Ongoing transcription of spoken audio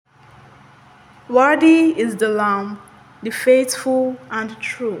Worthy is the Lamb, the faithful and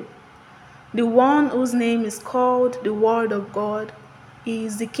true, the one whose name is called the Word of God. He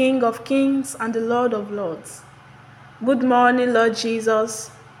is the King of kings and the Lord of lords. Good morning, Lord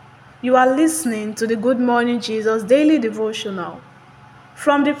Jesus. You are listening to the Good Morning Jesus Daily Devotional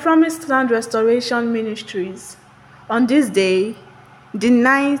from the Promised Land Restoration Ministries on this day, the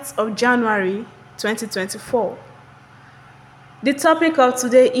 9th of January 2024. The topic of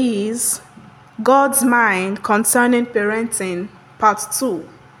today is God's Mind Concerning Parenting, Part 2.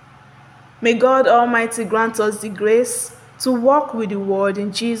 May God Almighty grant us the grace to walk with the Word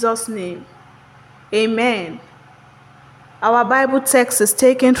in Jesus' name. Amen. Our Bible text is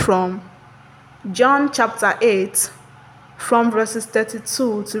taken from John chapter 8, from verses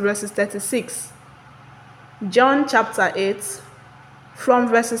 32 to verses 36. John chapter 8, from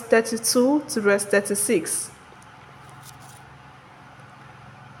verses 32 to verse 36.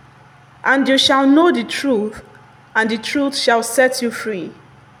 And you shall know the truth, and the truth shall set you free.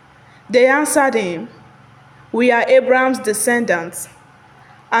 They answered him, We are Abraham's descendants,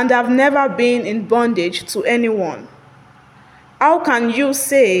 and have never been in bondage to anyone. How can you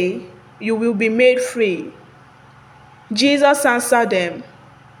say you will be made free? Jesus answered them,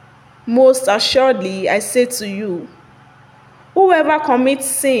 Most assuredly I say to you, whoever commits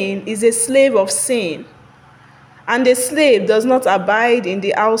sin is a slave of sin, and a slave does not abide in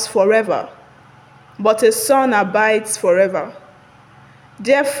the house forever, but a son abides forever.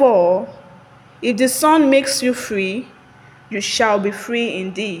 Therefore, if the Son makes you free, you shall be free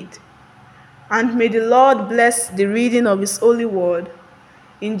indeed. And may the Lord bless the reading of His holy word.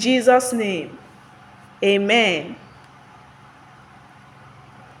 In Jesus' name, amen.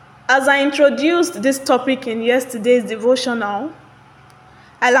 As I introduced this topic in yesterday's devotional,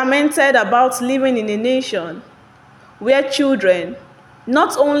 I lamented about living in a nation where children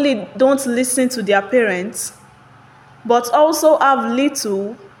not only don't listen to their parents, but also have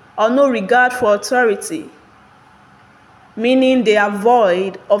little or no regard for authority, meaning they are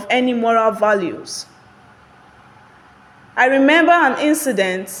void of any moral values. I remember an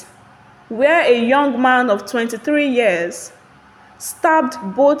incident where a young man of 23 years stabbed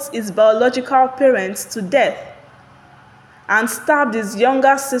both his biological parents to death and stabbed his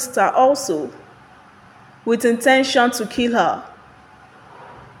younger sister also, with intention to kill her.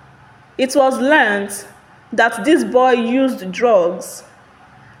 It was learned that this boy used drugs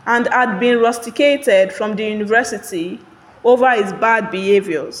and had been rusticated from the university over his bad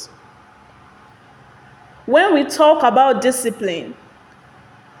behaviors. When we talk about discipline,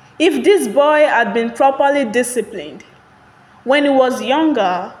 if this boy had been properly disciplined when he was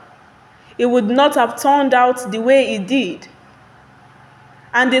younger, he would not have turned out the way he did,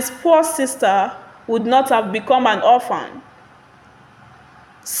 and his poor sister would not have become an orphan.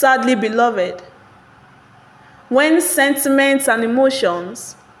 Sadly, beloved, when sentiments and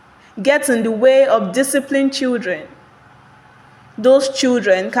emotions get in the way of disciplined children, those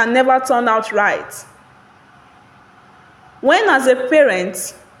children can never turn out right. When, as a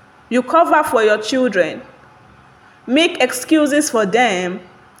parent, you cover for your children, make excuses for them,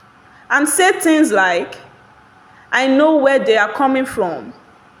 and say things like, I know where they are coming from.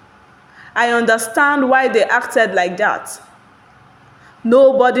 I understand why they acted like that.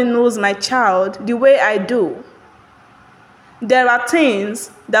 Nobody knows my child the way I do. There are things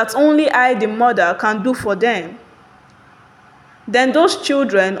that only I, the mother, can do for them. Then those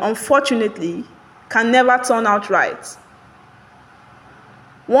children, unfortunately, can never turn out right.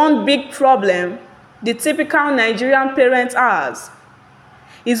 One big problem the typical Nigerian parent has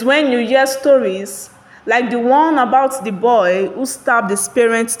is when you hear stories like the one about the boy who stabbed his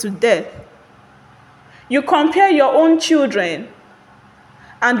parents to death. You compare your own children,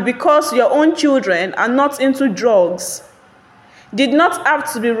 and because your own children are not into drugs, did not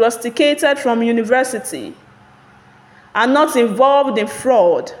have to be rusticated from university, are not involved in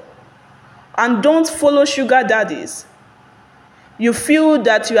fraud, and don't follow sugar daddies, you feel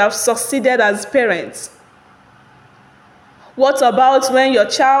that you have succeeded as parents. What about when your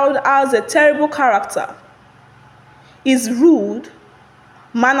child has a terrible character, is rude,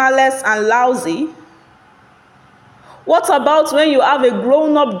 mannerless, and lousy? What about when you have a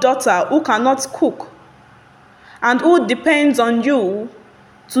grown-up daughter who cannot cook and who depends on you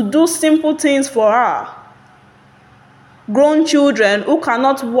to do simple things for her? Grown children who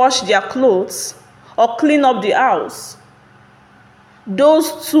cannot wash their clothes or clean up the house?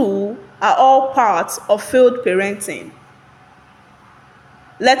 Those two are all parts of failed parenting.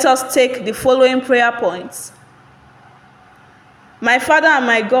 Let us take the following prayer points. My Father and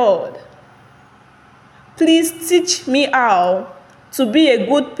my God, please teach me how to be a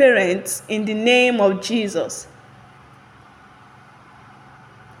good parent in the name of Jesus.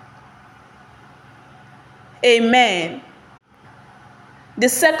 Amen. The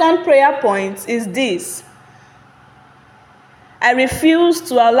second prayer point is this: I refuse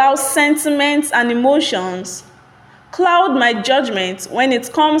to allow sentiments and emotions cloud my judgment when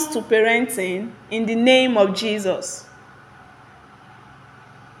it comes to parenting in the name of Jesus.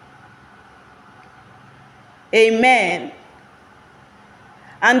 Amen.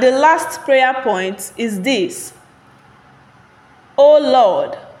 And the last prayer point is this: Oh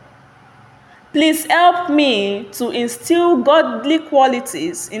Lord, please help me to instill godly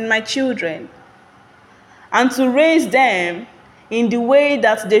qualities in my children and to raise them in the way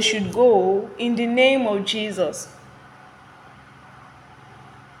that they should go in the name of Jesus.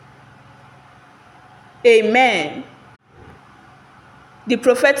 Amen. The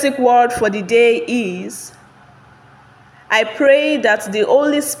prophetic word for the day is: I pray that the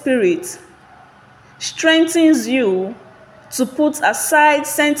Holy Spirit strengthens you to put aside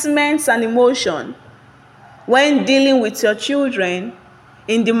sentiments and emotion when dealing with your children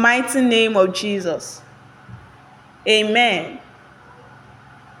in the mighty name of Jesus. Amen.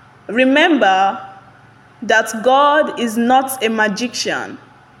 Remember that God is not a magician.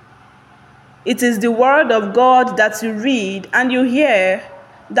 It is the word of God that you read and you hear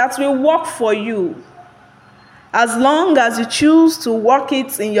that will work for you, as long as you choose to work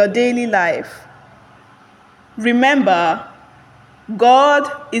it in your daily life. Remember, God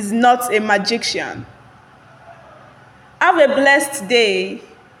is not a magician. Have a blessed day,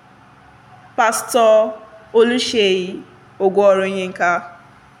 Pastor Oluseyi Ogworoyinka.